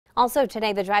Also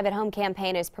today, the Drive at Home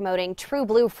campaign is promoting True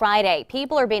Blue Friday.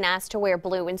 People are being asked to wear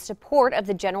blue in support of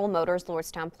the General Motors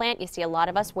Lordstown plant. You see a lot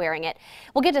of us wearing it.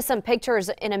 We'll get to some pictures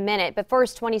in a minute, but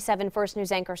first, 27 First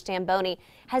News anchor Stan Boney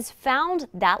has found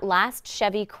that last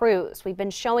Chevy Cruze. We've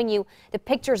been showing you the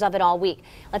pictures of it all week.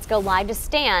 Let's go live to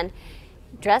Stan,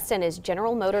 dressed in his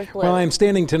General Motors blue. Well, I'm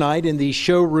standing tonight in the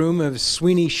showroom of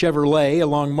Sweeney Chevrolet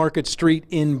along Market Street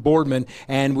in Boardman,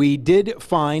 and we did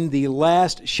find the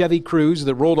last Chevy Cruze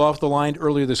that rolled off the line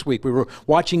earlier this week. We were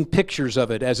watching pictures of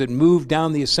it as it moved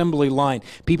down the assembly line,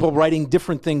 people writing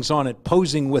different things on it,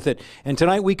 posing with it, and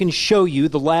tonight we can show you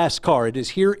the last car. It is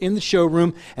here in the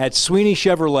showroom at Sweeney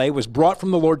Chevrolet. It was brought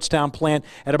from the Lordstown plant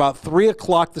at about 3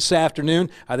 o'clock this afternoon.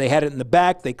 They had it in the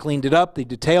back, they cleaned it up, they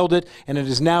detailed it, and it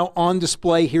is now on display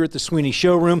here at the Sweeney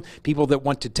showroom. People that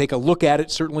want to take a look at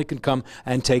it certainly can come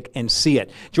and take and see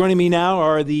it. Joining me now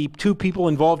are the two people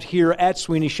involved here at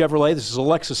Sweeney Chevrolet. This is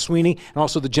Alexa Sweeney and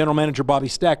also the general manager, Bobby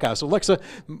Stackhouse. Alexa,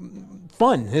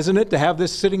 fun, isn't it, to have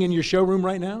this sitting in your showroom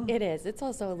right now? It is. It's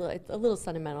also a little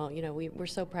sentimental. You know, we're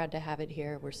so proud to have it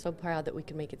here. We're so proud that we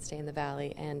can make it stay in the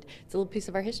valley, and it's a little piece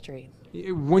of our history.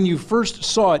 When you first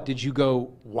saw it, did you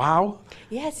go, wow?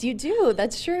 Yes, you do.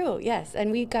 That's true. Yes,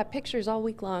 and we got pictures all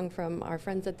week long from our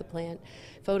friends at the plant,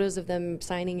 photos of them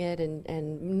signing it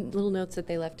and little notes that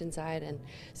they left inside, and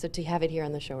so to have it here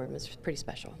on the showroom is pretty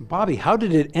special. Bobby, how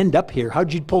did it end up here? How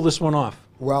did you pull this one off?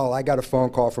 Well, I got a phone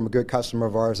call from a good customer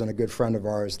of ours and a good friend of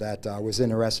ours that was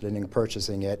interested in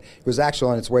purchasing it. It was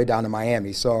actually on its way down to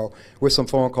Miami, so with some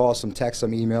phone calls, some texts,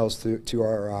 some emails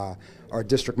to our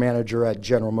district manager at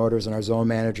General Motors and our zone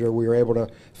manager, we were able to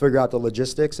figure out the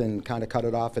logistics and kind of cut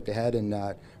it off at the head and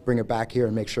bring it back here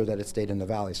and make sure that it stayed in the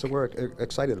valley. So we're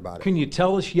excited about it. Can you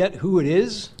tell us yet who it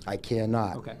is? I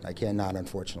cannot. Okay. I cannot,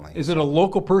 unfortunately. Is it a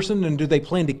local person, and do they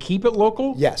plan to keep it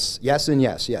local? Yes, yes, and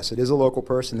yes. Yes, it is a local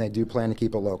person. They do plan to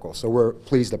keep it local. So we're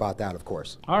pleased about that, of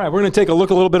course. All right, we're going to take a look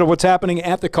a little bit of what's happening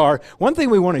at the car. One thing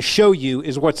we want to show you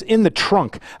is what's in the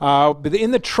trunk.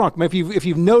 In the trunk, if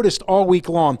you've noticed all week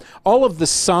long, all of the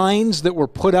signs that were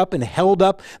put up and held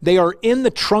up, they are in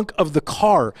the trunk of the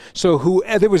car. So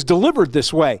it was delivered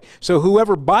this way. So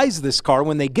whoever buys this car,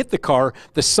 when they get the car,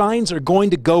 the signs are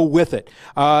going to go with it.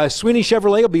 Sweeney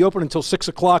Chevrolet will be open until 6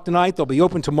 o'clock tonight. They'll be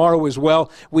open tomorrow as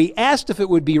well. We asked if it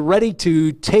would be ready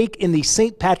to take in the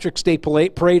St. Patrick's Day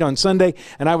Parade on Sunday,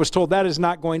 and I was told that is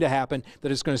not going to happen,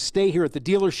 that it's going to stay here at the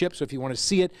dealership. So if you want to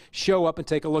see it, show up and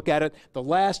take a look at it. The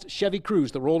last Chevy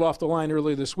Cruze that rolled off the line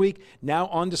earlier this week, now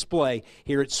on display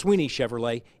here at Sweeney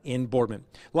Chevrolet in Boardman.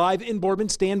 Live in Boardman,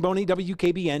 Stan Boney,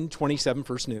 WKBN 27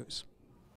 First News.